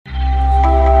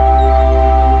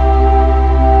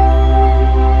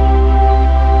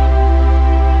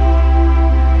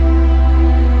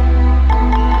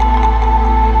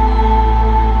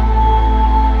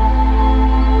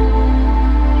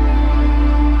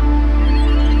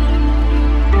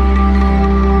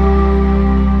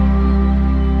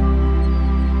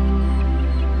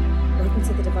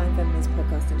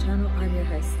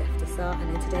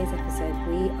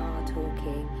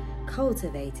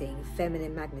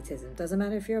feminine magnetism. Doesn't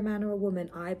matter if you're a man or a woman,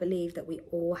 I believe that we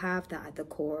all have that at the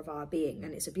core of our being,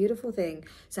 and it's a beautiful thing.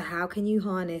 So how can you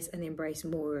harness and embrace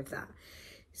more of that?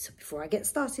 So before I get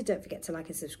started, don't forget to like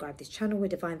and subscribe this channel. We're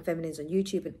Divine Feminines on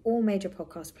YouTube and all major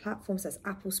podcast platforms. That's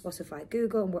Apple, Spotify,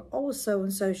 Google, and we're also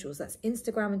on socials. That's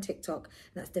Instagram and TikTok.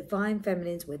 And that's Divine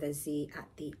Feminines with a Z at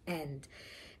the end.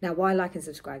 Now, why like and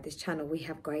subscribe this channel? We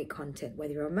have great content,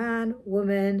 whether you're a man,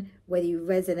 woman, whether you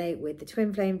resonate with the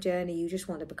twin flame journey, you just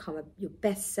want to become your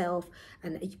best self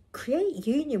and create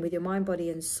union with your mind,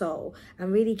 body and soul,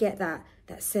 and really get that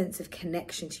sense of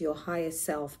connection to your higher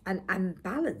self and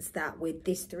balance that with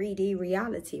this 3D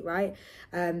reality, right?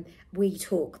 We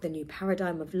talk the new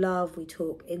paradigm of love. We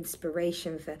talk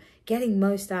inspiration for getting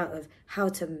most out of how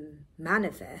to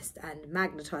manifest and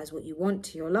magnetize what you want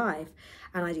to your life.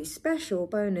 And I do special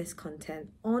bonus content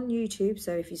on YouTube.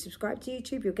 So if you subscribe to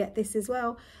YouTube, you'll get this as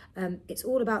well. It's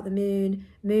all about the moon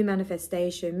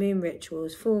manifestation, moon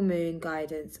rituals, full moon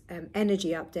guidance,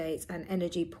 energy updates and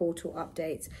energy portal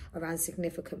updates around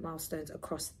significant milestones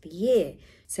across the year.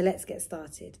 So let's get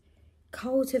started.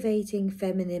 Cultivating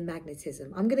feminine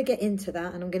magnetism. I'm going to get into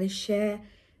that, and I'm going to share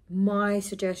my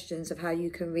suggestions of how you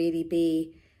can really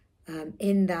be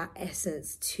in that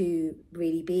essence to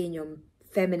really be in your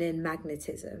feminine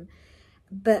magnetism.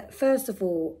 But first of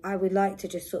all, I would like to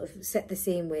just sort of set the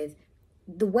scene with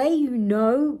the way you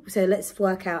know. So let's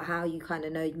work out how you kind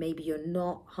of know maybe you're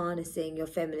not harnessing your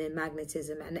feminine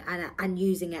magnetism and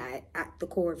using it at the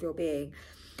core of your being,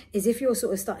 is if you're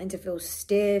sort of starting to feel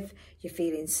stiff, you're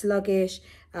feeling sluggish,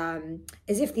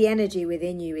 as if the energy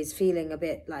within you is feeling a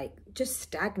bit like just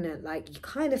stagnant, like you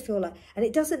kind of feel like, and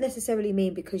it doesn't necessarily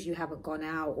mean because you haven't gone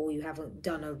out or you haven't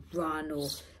done a run or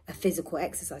a physical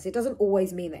exercise. It doesn't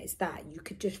always mean that it's that. You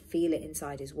could just feel it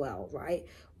inside as well, right?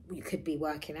 You could be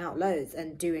working out loads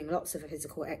and doing lots of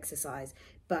physical exercise,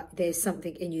 but there's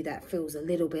something in you that feels a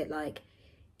little bit like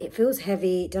it feels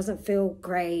heavy, it doesn't feel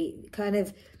great, kind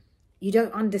of, you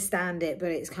don't understand it, but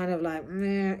it's kind of like,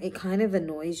 it kind of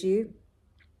annoys you.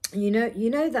 You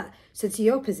know that, so it's the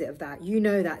opposite of that. You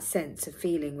know that sense of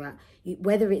feeling that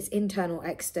whether it's internal or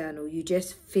external, you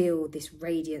just feel this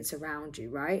radiance around you,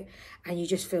 right? And you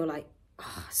just feel like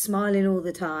smiling all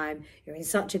the time. You're in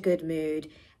such a good mood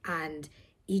and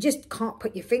you just can't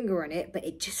put your finger on it, but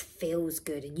it just feels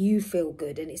good and you feel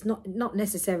good. And it's not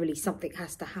necessarily something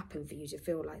has to happen for you to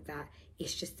feel like that.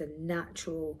 It's just a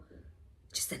natural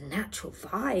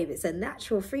vibe. It's a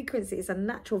natural frequency. It's a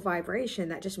natural vibration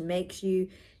that just makes you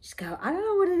just go, I don't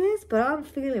know what it is, but I'm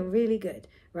feeling really good,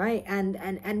 right?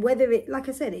 And whether it, like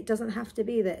I said, it doesn't have to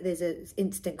be that there's an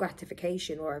instant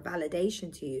gratification or a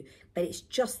validation to you, but it's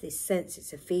just this sense,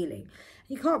 it's a feeling.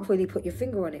 You can't really put your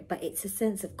finger on it, but it's a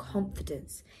sense of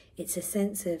confidence. It's a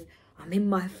sense of, I'm in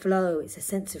my flow. It's a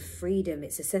sense of freedom.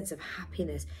 It's a sense of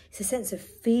happiness. It's a sense of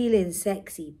feeling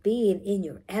sexy, being in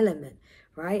your element,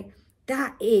 right?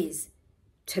 That is,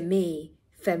 to me,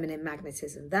 feminine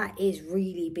magnetism. That is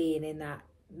really being in that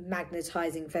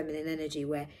magnetizing feminine energy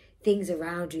where things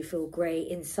around you feel great,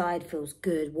 inside feels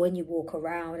good. When you walk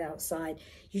around outside,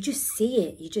 you just see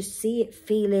it. You just see it,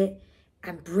 feel it,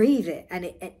 and breathe it. And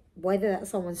it whether that's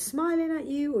someone smiling at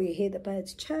you, or you hear the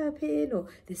birds chirping, or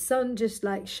the sun just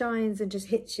like shines and just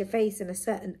hits your face in a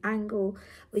certain angle,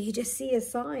 or you just see a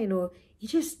sign, or you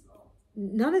just,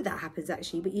 none of that happens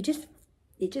actually, but it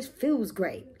just feels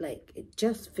great. Like it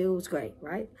just feels great,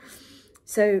 right?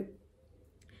 So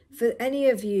for any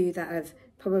of you that have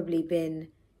probably been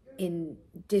in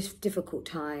difficult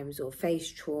times or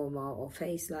faced trauma or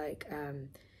faced like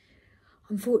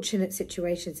unfortunate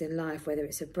situations in life, whether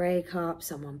it's a breakup,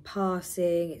 someone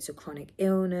passing, it's a chronic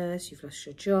illness, you've lost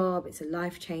your job, it's a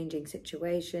life-changing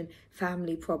situation,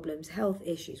 family problems, health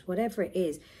issues, whatever it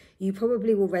is, you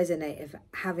probably will resonate of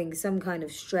having some kind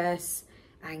of stress,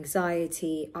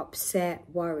 anxiety, upset,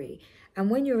 worry. And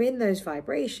when you're in those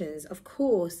vibrations, of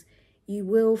course, you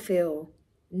will feel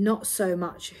not so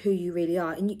much who you really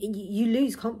are. And you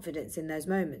lose confidence in those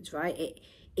moments, right?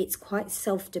 It's quite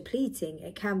self-depleting.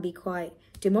 It can be quite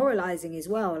demoralizing as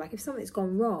well. Like if something's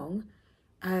gone wrong,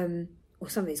 or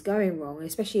something's going wrong,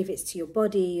 especially if it's to your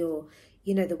body or,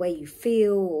 you know, the way you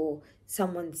feel, or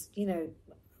someone's, you know,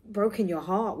 broken your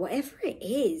heart, whatever it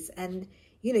is. And,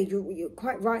 you know, you're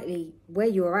quite rightly where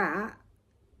you're at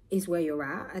is where you're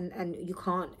at, and you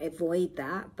can't avoid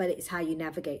that, but it's how you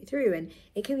navigate through. And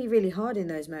it can be really hard in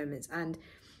those moments. And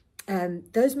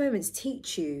those moments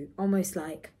teach you almost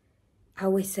like, I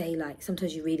always say, like,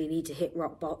 sometimes you really need to hit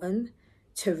rock bottom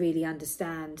to really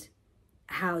understand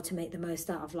how to make the most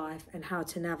out of life and how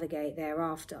to navigate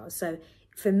thereafter. So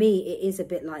for me, it is a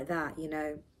bit like that, you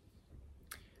know.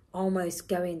 almost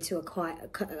going to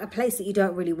a place that you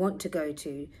don't really want to go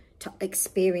to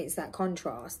experience that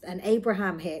contrast. And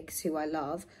Abraham Hicks, who I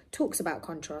love, talks about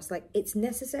contrast. Like, it's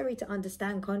necessary to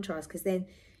understand contrast, because then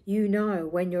you know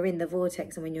when you're in the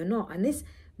vortex and when you're not. And this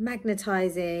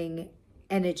magnetizing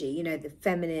energy, you know, the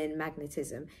feminine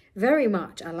magnetism, very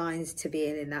much aligns to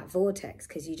being in that vortex,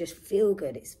 because you just feel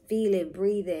good. It's feeling,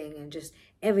 breathing, and just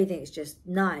everything's just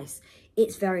nice.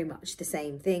 It's very much the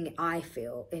same thing, I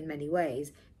feel, in many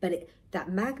ways. But that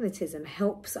magnetism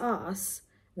helps us,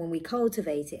 when we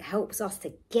cultivate it, helps us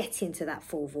to get into that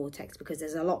full vortex, because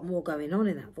there's a lot more going on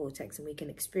in that vortex, and we can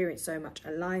experience so much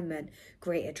alignment,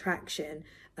 great attraction,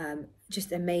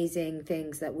 just amazing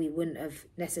things that we wouldn't have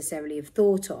necessarily have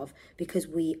thought of, because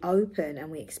we open and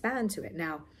we expand to it.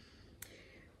 Now,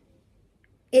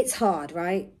 it's hard,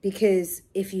 right? Because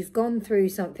if you've gone through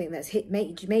something that's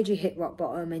made you hit rock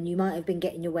bottom, and you might have been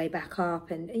getting your way back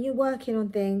up, and you're working on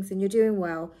things and you're doing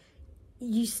well,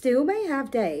 you still may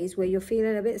have days where you're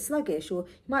feeling a bit sluggish, or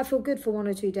you might feel good for 1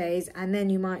 or 2 days and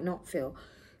then you might not feel.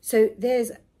 So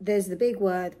there's the big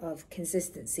word of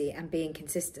consistency and being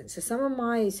consistent. So some of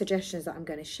my suggestions that I'm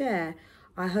going to share,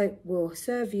 I hope will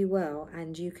serve you well,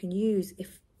 and you can use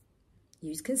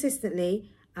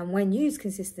consistently, and when used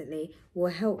consistently,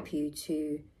 will help you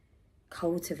to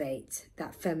cultivate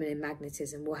that feminine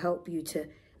magnetism, will help you to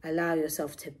allow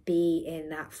yourself to be in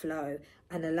that flow,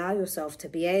 and allow yourself to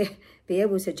be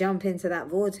able to jump into that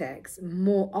vortex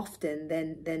more often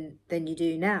than you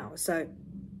do now. So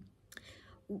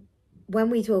when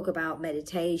we talk about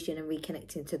meditation and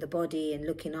reconnecting to the body and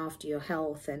looking after your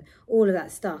health and all of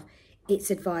that stuff, it's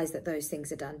advised that those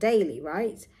things are done daily,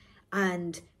 right?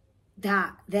 And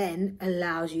that then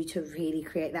allows you to really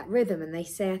create that rhythm. And they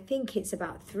say, I think it's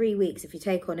about 3 weeks. If you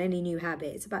take on any new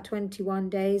habit, it's about 21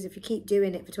 days. If you keep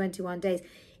doing it for 21 days,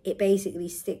 it basically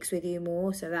sticks with you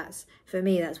more. So that's, for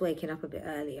me, that's waking up a bit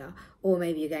earlier, or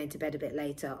maybe you're going to bed a bit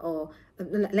later, or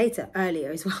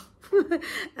earlier as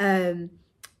well.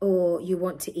 Or you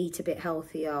want to eat a bit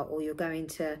healthier, or you're going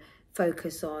to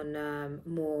focus on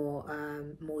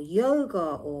more yoga,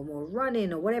 or more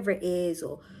running, or whatever it is,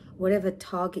 or whatever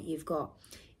target you've got.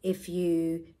 If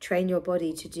you train your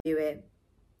body to do it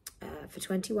for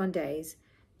 21 days,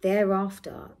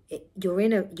 thereafter you're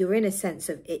in a sense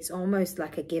of, it's almost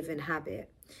like a given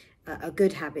habit, a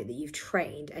good habit that you've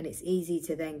trained, and it's easy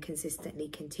to then consistently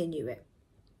continue it.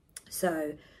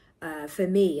 So for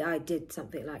me, I did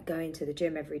something like going to the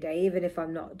gym every day, even if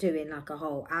I'm not doing like a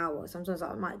whole hour. Sometimes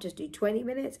I might just do 20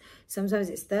 minutes.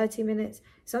 Sometimes it's 30 minutes.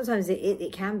 Sometimes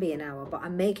it can be an hour, but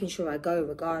I'm making sure I go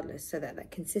regardless, so that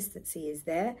consistency is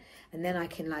there. And then I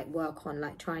can like work on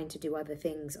like trying to do other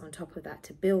things on top of that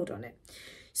to build on it.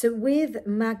 So with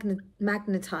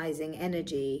magnetizing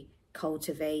energy,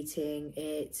 cultivating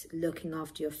it, looking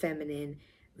after your feminine,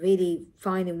 really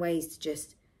finding ways to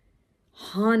just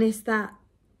harness that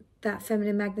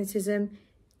feminine magnetism,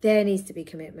 there needs to be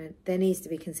commitment, there needs to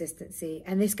be consistency.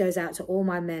 And this goes out to all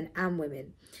my men and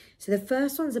women. So the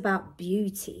first one's about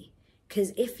beauty,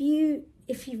 because if you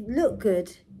look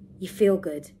good, you feel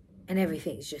good, and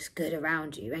everything's just good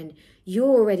around you, and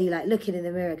you're already like looking in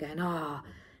the mirror going, oh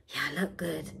yeah, I look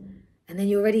good, and then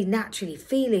you're already naturally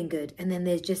feeling good, and then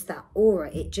there's just that aura,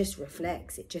 it just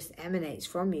reflects, it just emanates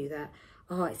from you, that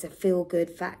oh, it's a feel-good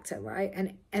factor, right?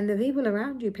 And the people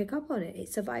around you pick up on it.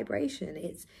 It's a vibration.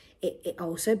 It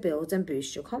also builds and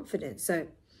boosts your confidence. So,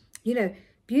 you know,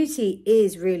 beauty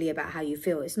is really about how you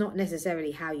feel. It's not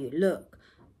necessarily how you look,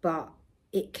 but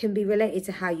it can be related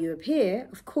to how you appear,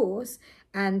 of course,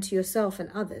 and to yourself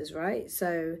and others, right?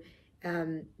 So,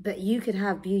 but you could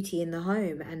have beauty in the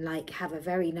home and like have a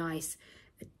very nice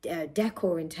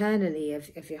decor internally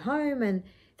of your home, and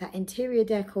that interior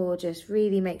decor just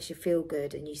really makes you feel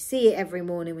good, and you see it every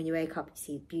morning when you wake up. You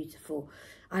see beautiful,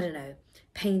 I don't know,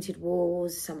 painted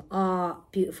walls, some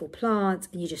art, beautiful plants,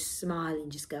 and you just smile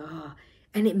and just go, ah,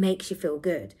 and it makes you feel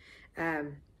good.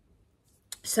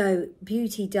 So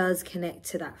beauty does connect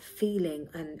to that feeling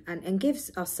and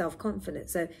gives us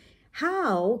self-confidence. So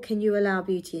how can you allow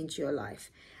beauty into your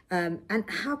life? And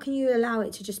how can you allow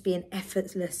it to just be an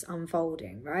effortless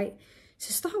unfolding, right?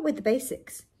 So start with the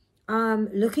basics.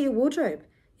 Look at your wardrobe.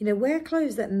 You know, wear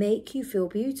clothes that make you feel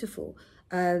beautiful.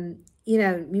 You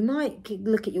know, you might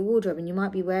look at your wardrobe and you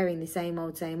might be wearing the same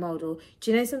old, or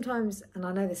do you know sometimes, and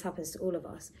I know this happens to all of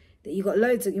us, that you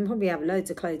probably have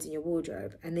loads of clothes in your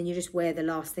wardrobe, and then you just wear the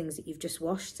last things that you've just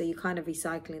washed. So you're kind of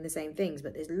recycling the same things,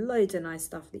 but there's loads of nice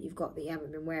stuff that you've got that you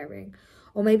haven't been wearing.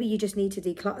 Or maybe you just need to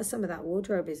declutter some of that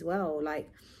wardrobe as well. Like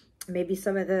maybe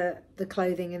some of the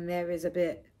clothing in there is a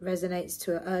bit, resonates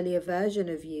to an earlier version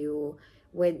of you,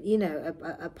 when, you know,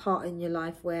 a part in your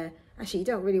life where actually you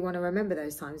don't really want to remember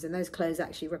those times, and those clothes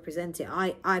actually represent it.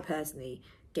 I personally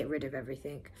get rid of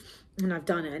everything, and I've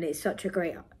done it, and it's such a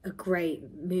great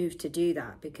move to do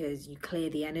that, because you clear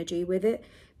the energy with it.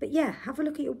 But yeah, have a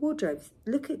look at your wardrobe.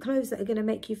 Look at clothes that are going to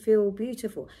make you feel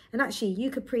beautiful, and actually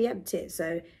you could preempt it.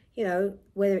 So, you know,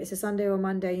 whether it's a Sunday or a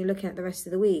Monday and you're looking at the rest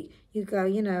of the week, you go,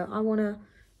 you know, I want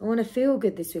to feel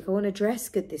good this week. I want to dress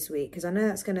good this week, because I know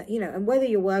that's going to, you know, and whether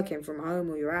you're working from home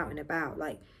or you're out and about,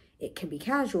 like, it can be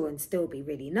casual and still be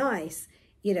really nice,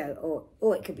 you know,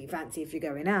 or it could be fancy if you're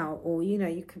going out, or, you know,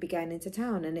 you could be going into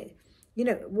town, and it, you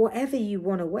know, whatever you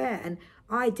want to wear. And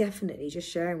I definitely,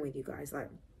 just sharing with you guys, like,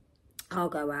 I'll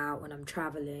go out when I'm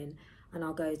traveling, and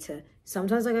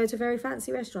sometimes I go to very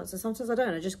fancy restaurants, and sometimes I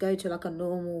don't. I just go to like a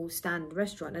normal stand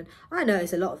restaurant. And I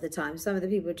notice a lot of the time, some of the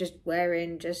people are just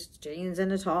wearing just jeans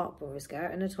and a top, or a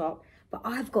skirt and a top. But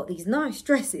I've got these nice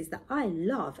dresses that I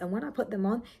love. And when I put them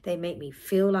on, they make me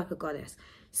feel like a goddess.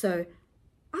 So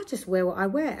I just wear what I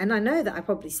wear. And I know that I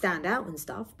probably stand out and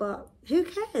stuff, but who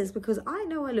cares? Because I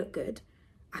know I look good.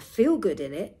 I feel good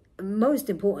in it. Most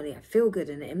importantly, I feel good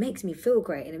in it. It makes me feel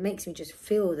great, and it makes me just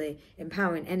feel the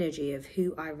empowering energy of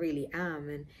who I really am.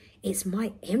 And it's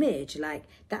my image. Like,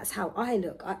 that's how I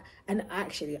look. And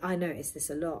actually, I notice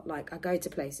this a lot. Like, I go to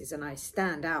places and I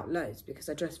stand out loads because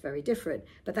I dress very different.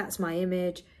 But that's my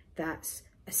image. That's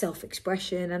a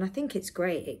self-expression. And I think it's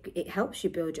great. It helps you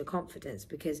build your confidence,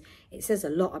 because it says a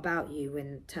lot about you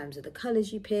in terms of the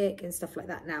colours you pick and stuff like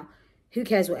that. Now, who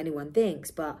cares what anyone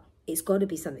thinks? But it's got to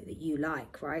be something that you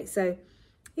like, right? So,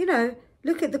 you know,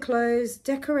 look at the clothes,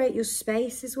 decorate your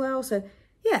space as well. So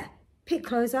yeah, pick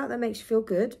clothes out that makes you feel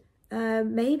good.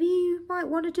 Maybe you might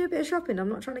want to do a bit of shopping. I'm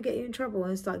not trying to get you in trouble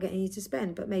and start getting you to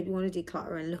spend, but maybe you want to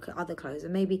declutter and look at other clothes,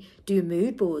 and maybe do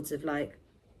mood boards of like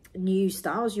new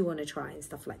styles you want to try and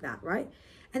stuff like that, right?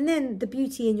 And then the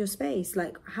beauty in your space,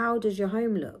 like, how does your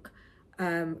home look?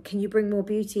 Can you bring more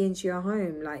beauty into your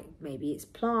home? Like, maybe it's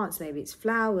plants, maybe it's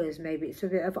flowers, maybe it's a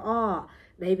bit of art,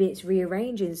 maybe it's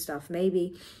rearranging stuff,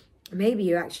 maybe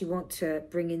you actually want to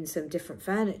bring in some different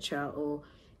furniture, or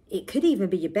it could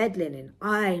even be your bed linen.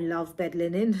 I love bed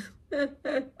linen. Let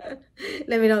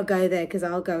me not go there, because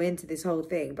I'll go into this whole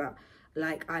thing, but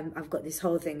like, I've got this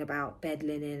whole thing about bed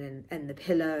linen and the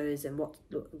pillows and what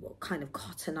kind of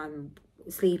cotton I'm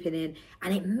sleeping in,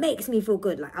 and it makes me feel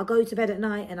good. Like, I'll go to bed at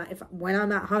night, and when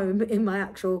I'm at home, in my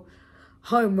actual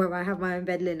home where I have my own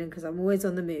bed linen, because I'm always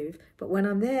on the move, but when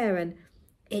I'm there, and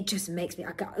it just makes me,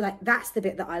 like, that's the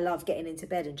bit that I love, getting into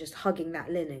bed and just hugging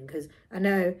that linen, because I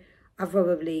know I've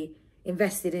probably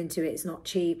invested into it, it's not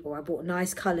cheap, or I bought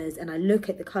nice colours, and I look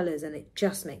at the colours and it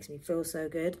just makes me feel so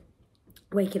good.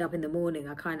 Waking up in the morning,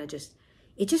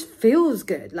 it just feels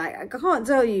good. Like, I can't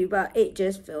tell you, but it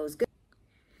just feels good.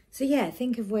 So yeah,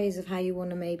 think of ways of how you want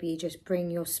to maybe just bring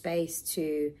your space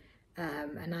to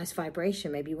a nice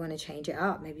vibration. Maybe you want to change it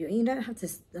up. Maybe you don't have to,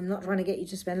 I'm not trying to get you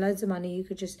to spend loads of money. You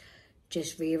could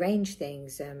just rearrange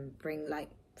things and bring, like,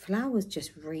 flowers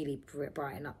just really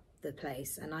brighten up the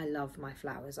place. And I love my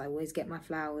flowers. I always get my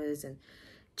flowers, and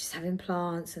just having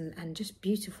plants and just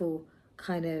beautiful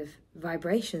kind of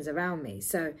vibrations around me.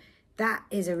 So that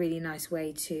is a really nice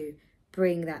way to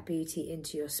bring that beauty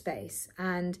into your space.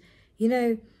 And, you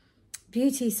know,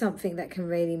 beauty is something that can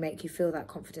really make you feel that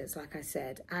confidence, like I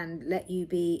said, and let you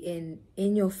be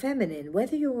in your feminine.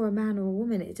 Whether you're a man or a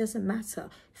woman, it doesn't matter.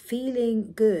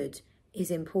 Feeling good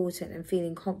is important, and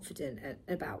feeling confident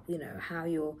about, you know, how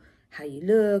you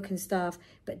look and stuff,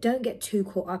 but don't get too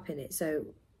caught up in it. So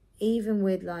even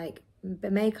with like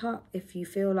the makeup, if you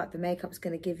feel like the makeup's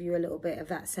going to give you a little bit of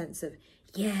that sense of,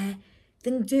 yeah,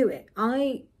 then do it.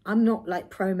 I'm not like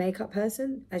pro makeup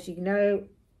person, as you know,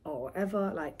 or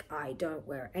whatever. Like, I don't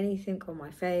wear anything on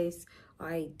my face.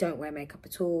 I don't wear makeup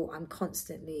at all. I'm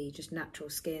constantly just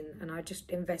natural skin, and I just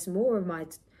invest more of my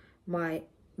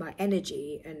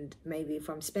energy, and maybe if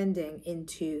I'm spending,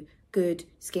 into good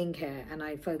skincare, and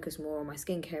I focus more on my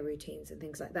skincare routines and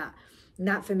things like that. And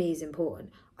that for me is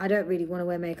important. I don't really want to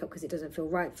wear makeup because it doesn't feel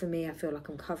right for me. I feel like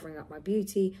I'm covering up my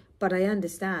beauty, but I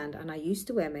understand, and I used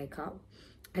to wear makeup,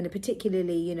 and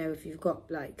particularly, you know, if you've got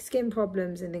like skin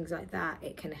problems and things like that,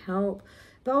 it can help.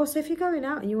 But also, if you're going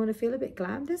out and you want to feel a bit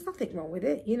glam, there's nothing wrong with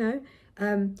it, you know.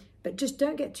 But just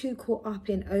don't get too caught up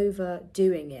in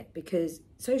overdoing it, because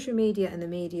social media and the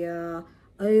media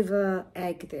over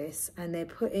egg this, and they're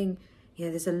putting, you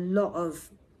know, there's a lot of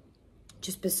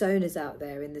just personas out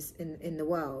there in this in the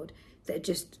world that are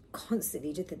just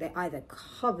constantly, just, they're either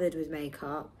covered with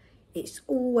makeup. It's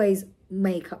always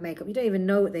makeup. You don't even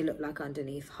know what they look like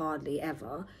underneath, hardly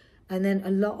ever. And then a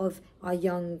lot of our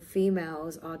young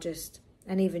females are just,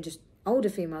 and even just older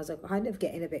females are kind of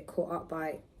getting a bit caught up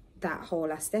by that whole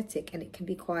aesthetic, and it can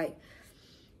be quite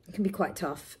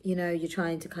tough. You know, you're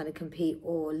trying to kind of compete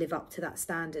or live up to that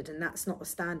standard, and that's not a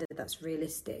standard that's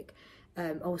realistic.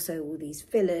 Also, all these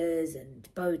fillers and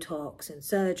Botox and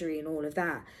surgery and all of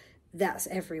that, that's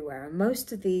everywhere. And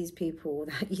most of these people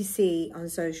that you see on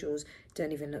socials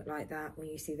don't even look like that when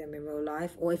you see them in real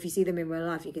life. Or if you see them in real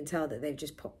life, you can tell that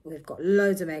they've got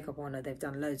loads of makeup on, or they've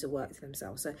done loads of work to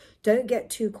themselves. So don't get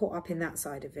too caught up in that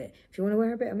side of it. If you want to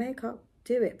wear a bit of makeup,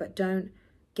 do it, but don't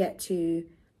get to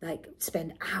like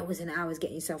spend hours and hours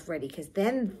getting yourself ready, because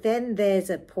then there's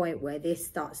a point where this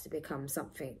starts to become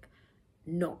something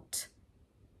not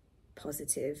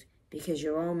positive, because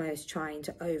you're almost trying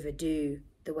to overdo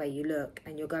the way you look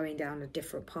and you're going down a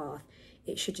different path.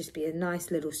 It should just be a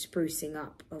nice little sprucing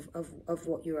up of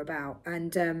what you're about.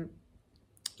 And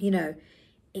you know,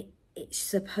 it's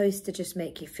supposed to just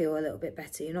make you feel a little bit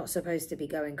better. You're not supposed to be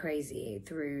going crazy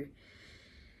through,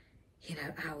 you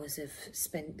know, hours of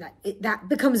that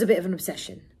becomes a bit of an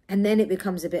obsession, and then it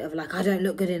becomes a bit of like, I don't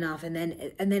look good enough, and then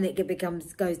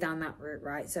it goes down that route,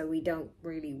 right? So we don't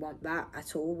really want that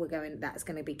at all. That's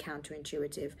going to be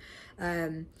counterintuitive.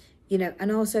 You know,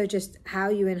 and also just how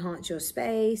you enhance your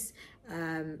space.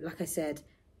 Like I said,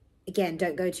 again,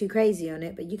 don't go too crazy on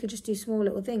it, but you could just do small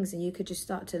little things, and you could just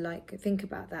start to like think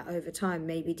about that over time.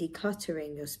 Maybe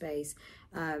decluttering your space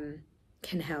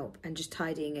can help, and just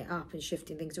tidying it up and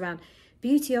shifting things around.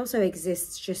 Beauty also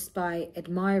exists just by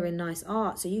admiring nice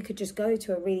art. So you could just go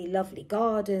to a really lovely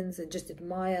gardens and just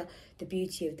admire the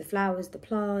beauty of the flowers, the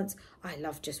plants. I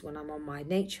love just when I'm on my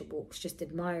nature walks, just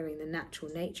admiring the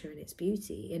natural nature and its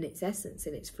beauty, in its essence,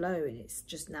 in its flow, in its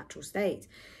just natural state.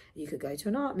 You could go to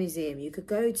an art museum. You could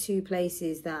go to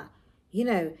places that, you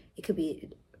know, it could be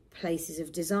places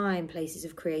of design, places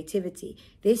of creativity.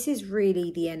 This is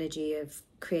really the energy of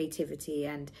creativity.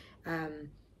 And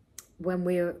when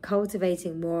we're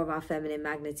cultivating more of our feminine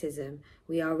magnetism,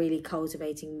 we are really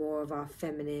cultivating more of our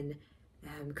feminine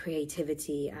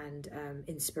creativity and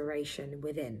inspiration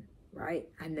within, right?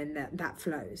 And then that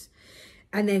flows.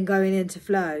 And then going into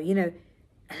flow, you know,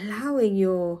 allowing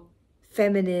your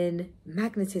feminine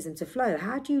magnetism to flow.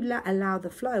 How do you allow the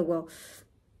flow? Well,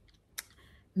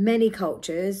 many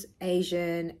cultures,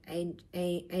 ancient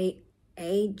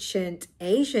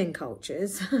Asian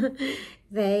cultures,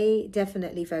 they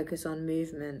definitely focus on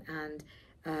movement and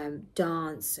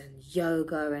dance and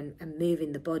yoga and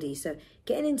moving the body. So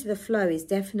getting into the flow is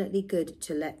definitely good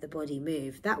to let the body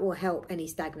move. That will help any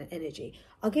stagnant energy.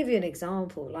 I'll give you an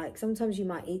example. Like sometimes you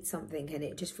might eat something and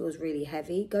it just feels really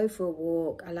heavy. Go for a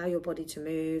walk, allow your body to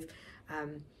move,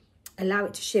 allow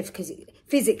it to shift, because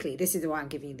physically, this is why I'm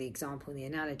giving you the example and the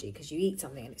analogy, because you eat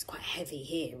something and it's quite heavy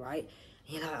here, right?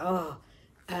 And you're like, oh.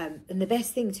 And the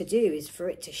best thing to do is for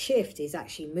it to shift is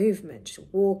actually movement, just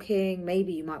walking.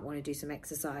 Maybe you might want to do some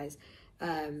exercise.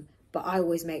 But I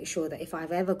always make sure that if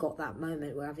I've ever got that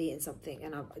moment where I've eaten something,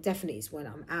 and definitely it's when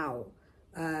I'm out,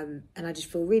 and I just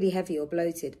feel really heavy or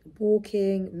bloated,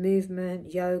 walking,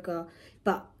 movement, yoga.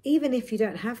 But even if you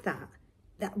don't have that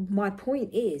my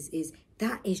point is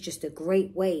that is just a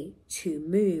great way to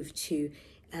move, to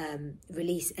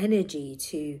release energy,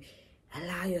 to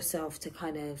allow yourself to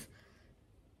kind of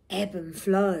ebb and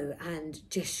flow and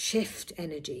just shift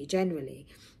energy generally.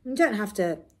 You don't have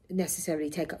to necessarily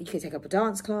you could take up a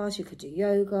dance class, you could do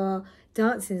yoga.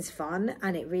 Dancing's fun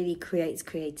and it really creates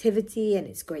creativity and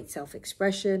it's great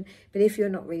self-expression. But if you're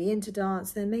not really into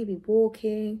dance, then maybe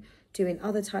walking, doing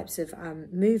other types of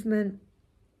movement.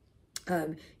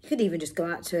 You could even just go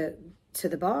out to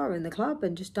the bar and the club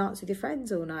and just dance with your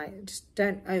friends all night. Just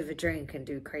don't overdrink and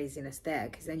do craziness there,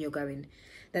 because then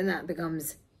then that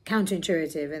becomes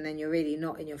counterintuitive, and then you're really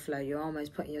not in your flow. You're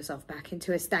almost putting yourself back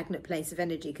into a stagnant place of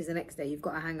energy, because the next day you've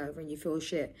got a hangover and you feel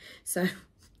shit. So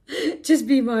just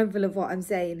be mindful of what I'm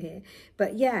saying here.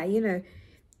 But yeah, you know,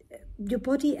 your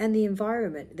body and the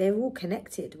environment, they're all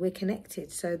connected. We're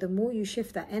connected. So the more you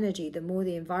shift that energy, the more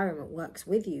the environment works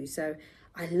with you. So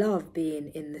I love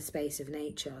being in the space of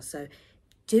nature. So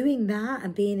doing that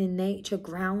and being in nature,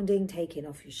 grounding, taking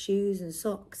off your shoes and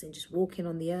socks and just walking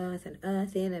on the earth and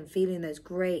earthing and feeling those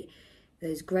great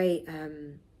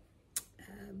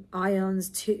ions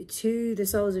to the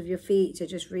soles of your feet to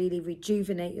just really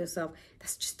rejuvenate yourself.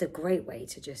 That's just a great way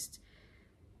to just,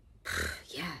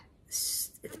 yeah,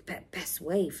 it's the best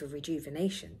way for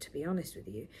rejuvenation, to be honest with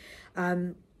you.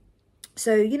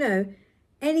 So, you know,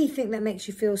 anything that makes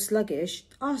you feel sluggish,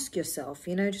 ask yourself,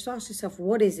 just ask yourself,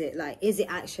 what is it? Like, is it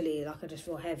actually like I just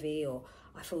feel heavy, or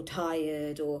I feel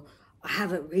tired, or I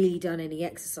haven't really done any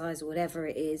exercise, or whatever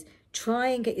it is? Try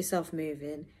and get yourself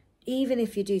moving. even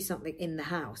if you do something in the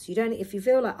house, you don't, if you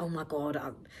feel like, oh my God,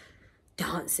 I'm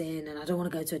dancing and I don't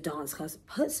want to go to a dance class,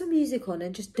 put some music on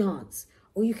and just dance.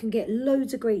 Or you can get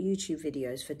loads of great YouTube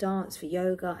videos for dance, for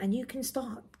yoga, and you can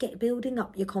start building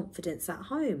up your confidence at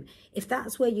home. If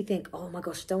that's where you think, oh my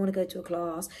gosh, I don't want to go to a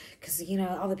class because, you know,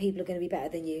 other people are going to be better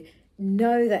than you.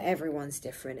 Know that everyone's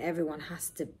different. Everyone has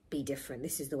to be different.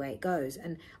 This is the way it goes.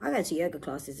 And I go to yoga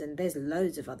classes and there's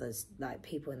loads of others, like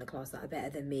people in the class that are better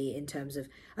than me in terms of,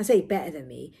 I say better than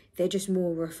me, they're just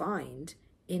more refined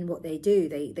in what they do.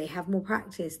 They have more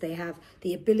practice. They have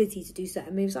the ability to do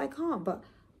certain moves I can't, but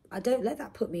I don't let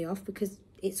that put me off because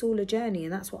it's all a journey.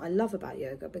 And that's what I love about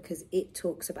yoga, because it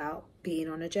talks about being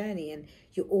on a journey and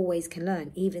you always can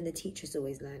learn. Even the teacher's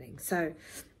always learning. So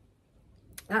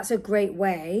that's a great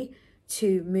way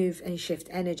to move and shift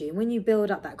energy. And when you build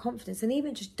up that confidence, and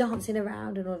even just dancing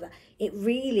around and all that, it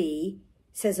really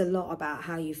says a lot about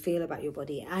how you feel about your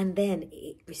body. And then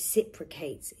it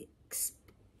reciprocates, it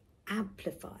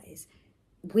amplifies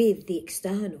with the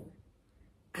external.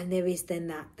 And there is then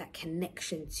that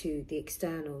connection to the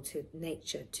external, to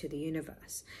nature, to the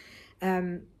universe.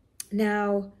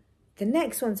 Now, the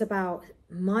next one's about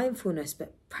mindfulness,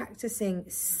 but practicing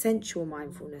sensual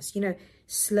mindfulness, you know,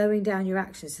 slowing down your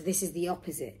actions. So this is the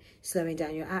opposite, slowing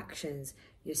down your actions,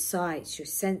 your sights, your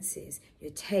senses,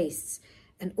 your tastes,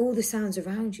 and all the sounds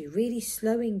around you, really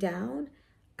slowing down.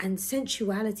 And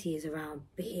sensuality is around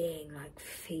being, like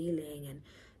feeling and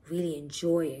really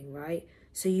enjoying, right?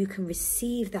 So you can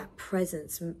receive that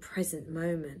present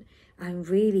moment and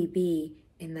really be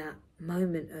in that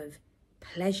moment of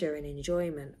pleasure and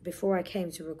enjoyment. Before I came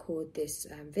to record this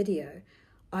video,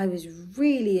 I was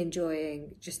really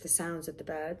enjoying just the sounds of the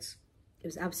birds. It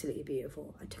was absolutely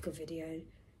beautiful. I took a video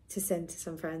to send to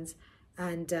some friends,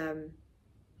 and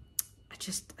I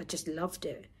just loved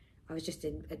it. I was just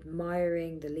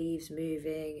admiring the leaves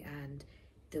moving and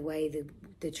the way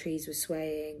the trees were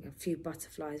swaying. A few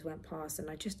butterflies went past and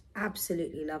I just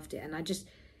absolutely loved it. And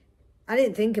I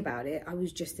didn't think about it. I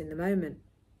was just in the moment.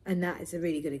 And that is a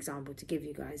really good example to give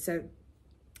you guys. So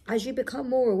as you become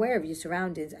more aware of your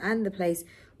surroundings and the place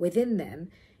within them,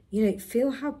 you know,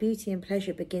 feel how beauty and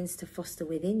pleasure begins to foster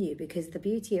within you, because the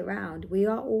beauty around, we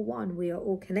are all one, we are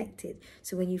all connected.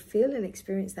 So when you feel and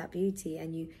experience that beauty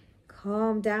and you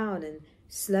calm down and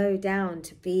slow down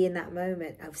to be in that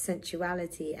moment of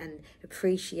sensuality and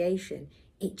appreciation,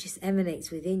 it just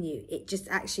emanates within you. It just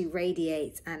actually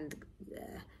radiates and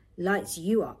lights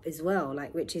you up as well,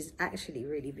 like, which is actually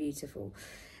really beautiful.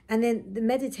 And then the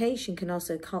meditation can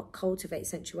also cultivate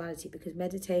sensuality, because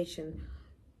meditation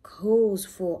calls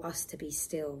for us to be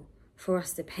still, for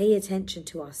us to pay attention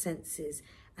to our senses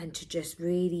and to just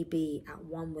really be at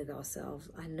one with ourselves.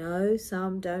 I know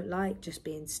some don't like just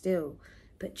being still,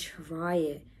 but try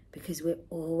it, because we're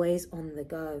always on the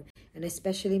go. And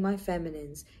especially my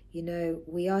feminines, you know,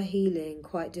 we are healing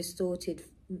quite distorted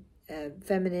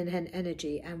feminine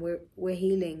energy, and we're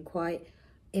healing quite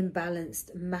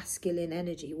imbalanced masculine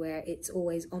energy, where it's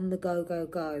always on the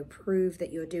go, prove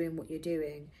that you're doing what you're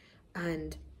doing,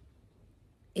 and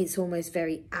it's almost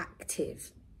very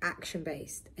active,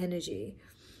 action-based energy,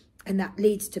 and that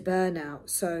leads to burnout.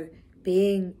 So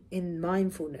being in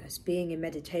mindfulness, being in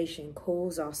meditation,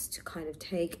 calls us to kind of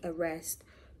take a rest,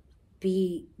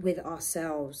 be with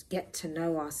ourselves, get to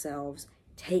know ourselves,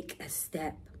 take a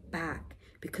step back,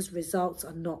 because results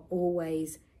are not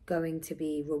always going to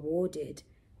be rewarded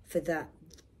for that.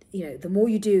 You know, the more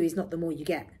you do is not the more you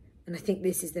get. And I think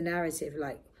this is the narrative,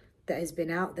 like, that has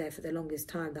been out there for the longest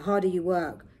time. The harder you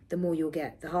work, the more you'll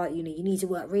get. The harder, you know, you need to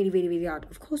work really, really, really hard.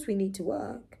 Of course we need to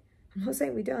work. I'm not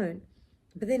saying we don't,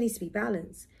 but there needs to be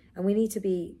balance, and we need to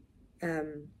be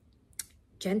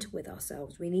gentle with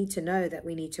ourselves. We need to know that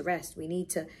we need to rest. We need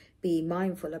to be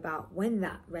mindful about when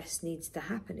that rest needs to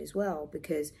happen as well,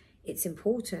 because it's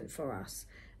important for us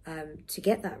to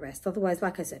get that rest. Otherwise,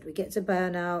 like I said, we get to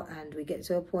burnout and we get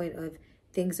to a point of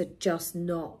things are just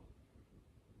not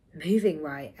moving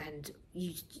right, and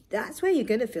that's where you're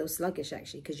going to feel sluggish,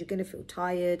 actually, because you're going to feel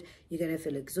tired, you're going to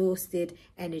feel exhausted,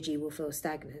 energy will feel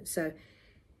stagnant. So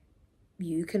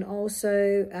you can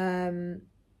also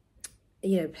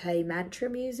you know, play mantra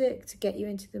music to get you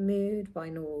into the mood,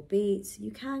 binaural beats.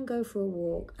 You can go for a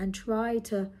walk and try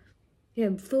to, you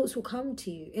know, thoughts will come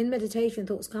to you. In meditation,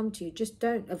 thoughts come to you. Just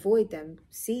don't avoid them.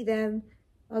 See them.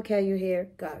 Okay, you're here,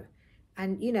 go.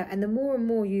 And, you know, and the more and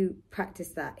more you practice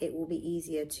that, it will be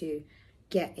easier to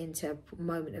get into a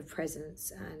moment of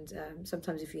presence. And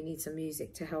sometimes if you need some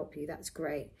music to help you, that's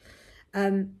great.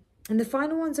 And the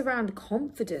final one's around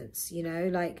confidence, you know,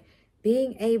 like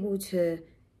being able to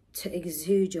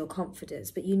exude your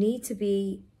confidence. But you need to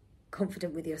be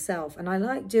confident with yourself. And I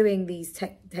like doing these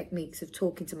techniques of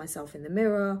talking to myself in the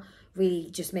mirror, really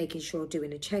just making sure,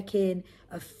 doing a check-in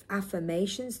of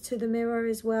affirmations to the mirror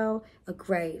as well are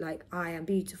great. Like, I am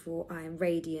beautiful, I am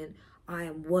radiant, I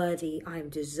am worthy, I am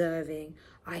deserving,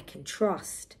 I can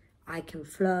trust, I can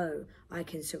flow, I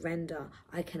can surrender,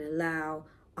 I can allow,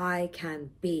 I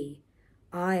can be.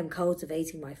 I am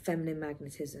cultivating my feminine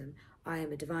magnetism. I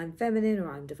am a divine feminine,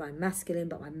 or I'm divine masculine,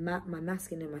 but my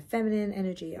masculine and my feminine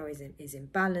energy is in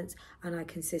balance, and I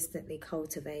consistently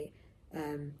cultivate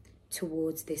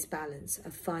towards this balance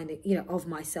of finding, of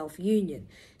my self-union.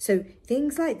 So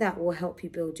things like that will help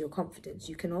you build your confidence.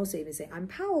 You can also even say, I'm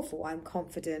powerful, I'm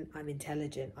confident, I'm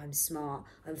intelligent, I'm smart,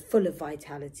 I'm full of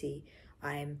vitality,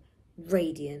 I'm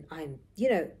radiant, I'm,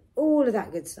 all of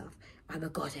that good stuff. I'm a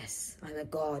goddess, I'm a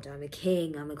god, I'm a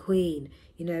king, I'm a queen.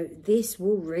 This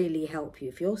will really help you.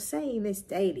 If you're saying this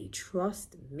daily,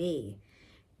 trust me,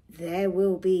 there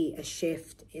will be a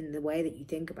shift in the way that you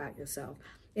think about yourself.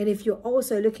 And if you're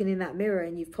also looking in that mirror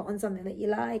and you've put on something that you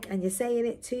like and you're saying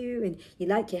it too, and you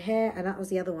like your hair, and that was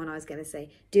the other one I was going to say,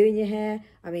 doing your hair.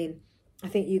 I mean, I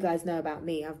think you guys know about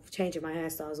me. I've changing my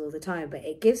hairstyles all the time, but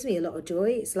it gives me a lot of joy.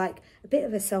 It's like a bit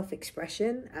of a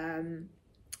self-expression,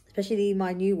 especially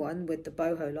my new one with the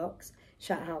boho locks.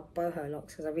 Shout out boho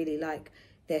locks because I really like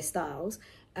their styles.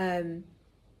 It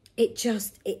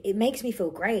makes me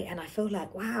feel great, and I feel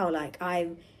like, wow, like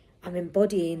I'm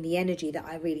embodying the energy that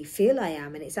I really feel I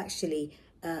am, and it's actually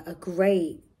a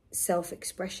great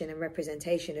self-expression and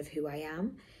representation of who I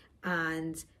am,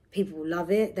 and people love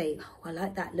it. I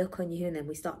like that look on you, and then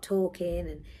we start talking,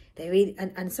 and they really,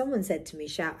 and someone said to me,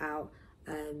 shout out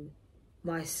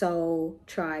my soul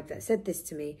tribe that said this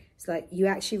to me. It's like, you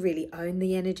actually really own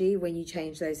the energy when you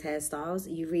change those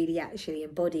hairstyles. You really actually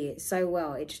embody it so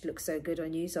well. It just looks so good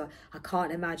on you. So I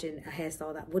can't imagine a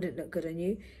hairstyle that wouldn't look good on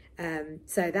you.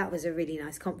 So that was a really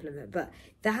nice compliment. But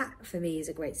that for me is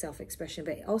a great self-expression,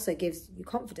 but it also gives you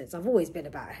confidence. I've always been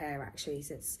about hair actually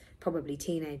since probably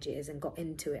teenage years, and got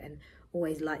into it and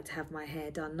always liked to have my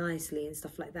hair done nicely and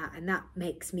stuff like that. And that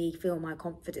makes me feel my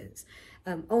confidence.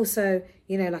 Also,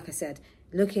 like I said,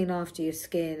 looking after your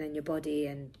skin and your body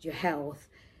and your health,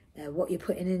 what you're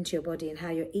putting into your body and how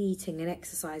you're eating and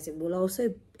exercising will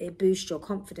also boost your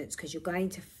confidence, because you're going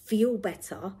to feel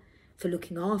better for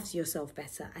looking after yourself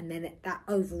better. And then that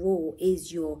overall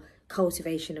is your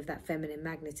cultivation of that feminine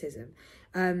magnetism.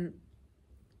 But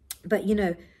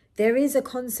there is a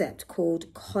concept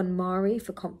called KonMari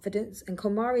for confidence, and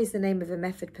KonMari is the name of a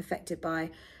method perfected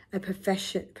by a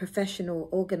professional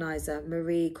organizer,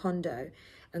 Marie Kondo.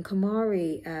 And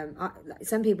KonMari,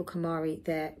 some people KonMari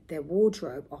their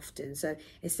wardrobe often. So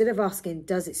instead of asking,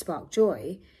 does it spark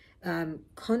joy,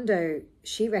 Kondo,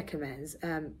 she recommends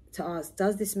to ask,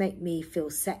 does this make me feel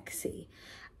sexy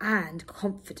and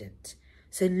confident?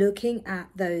 So looking at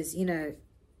those,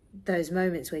 those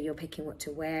moments where you're picking what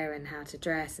to wear and how to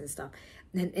dress and stuff.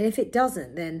 And if it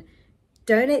doesn't, then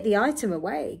donate the item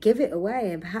away, give it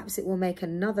away, and perhaps it will make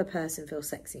another person feel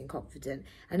sexy and confident.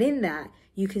 And in that,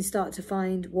 you can start to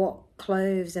find what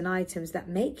clothes and items that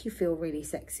make you feel really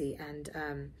sexy and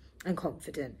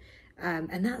confident.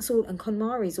 And that's all. And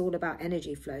KonMari is all about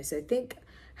energy flow. So think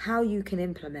how you can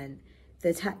implement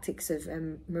the tactics of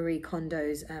Marie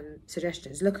Kondo's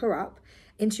suggestions. Look her up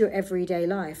into your everyday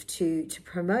life to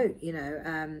promote,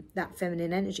 that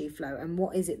feminine energy flow. And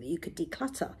what is it that you could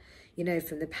declutter,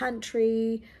 from the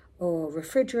pantry or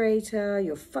refrigerator,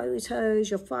 your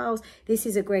photos, your files. This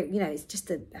is a great, it's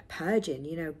just a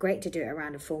purging, great to do it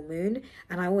around a full moon.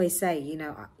 And I always say,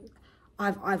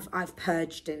 I've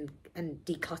purged and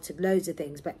decluttered loads of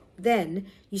things, but then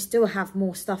you still have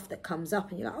more stuff that comes up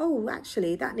and you're like, oh,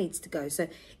 actually that needs to go. So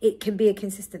it can be a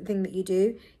consistent thing that you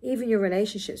do. Even your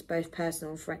relationships, both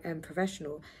personal and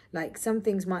professional, like some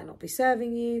things might not be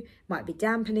serving you, might be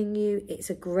dampening you.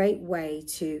 It's a great way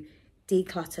to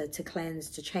declutter, to cleanse,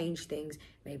 to change things.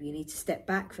 Maybe you need to step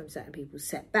back from certain people,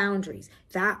 set boundaries.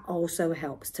 That also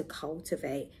helps to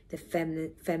cultivate the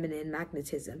feminine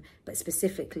magnetism, but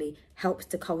specifically helps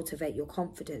to cultivate your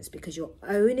confidence, because you're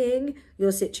owning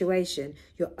your situation,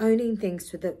 you're owning things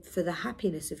for the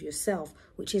happiness of yourself,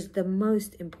 which is the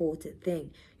most important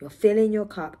thing. You're filling your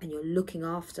cup and you're looking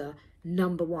after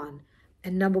number one.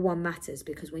 And number one matters,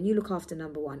 because when you look after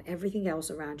number one, everything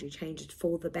else around you changes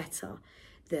for the better.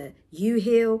 You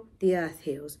heal, the earth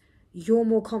heals. You're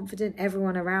more confident,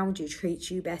 everyone around you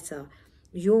treats you better.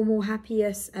 You're more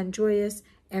happiest and joyous,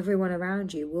 everyone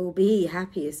around you will be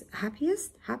happy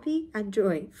and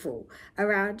joyful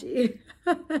around you.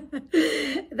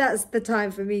 That's the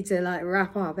time for me to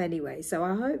wrap up anyway. So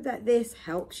I hope that this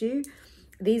helps you.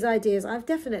 these ideas, I've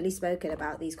definitely spoken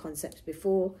about these concepts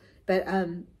before, but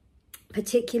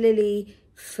particularly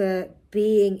for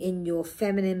being in your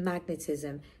feminine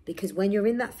magnetism, because when you're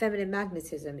in that feminine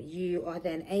magnetism, you are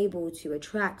then able to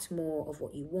attract more of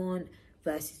what you want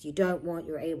versus you don't want.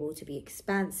 You're able to be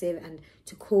expansive and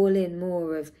to call in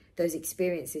more of those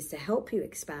experiences to help you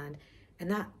expand.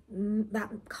 And that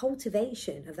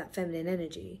cultivation of that feminine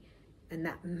energy and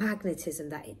that magnetism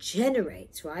that it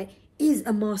generates, right, is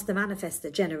a master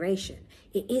manifester generation.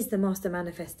 It is the master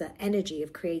manifester energy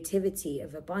of creativity,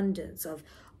 of abundance, of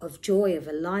joy, of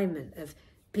alignment, of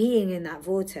being in that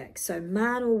vortex. So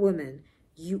man or woman,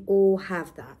 you all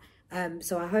have that.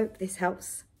 So I hope this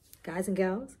helps, guys and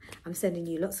girls. I'm sending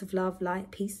you lots of love, light,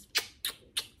 peace,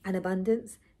 and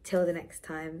abundance. Till the next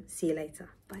time. See you later.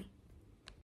 Bye.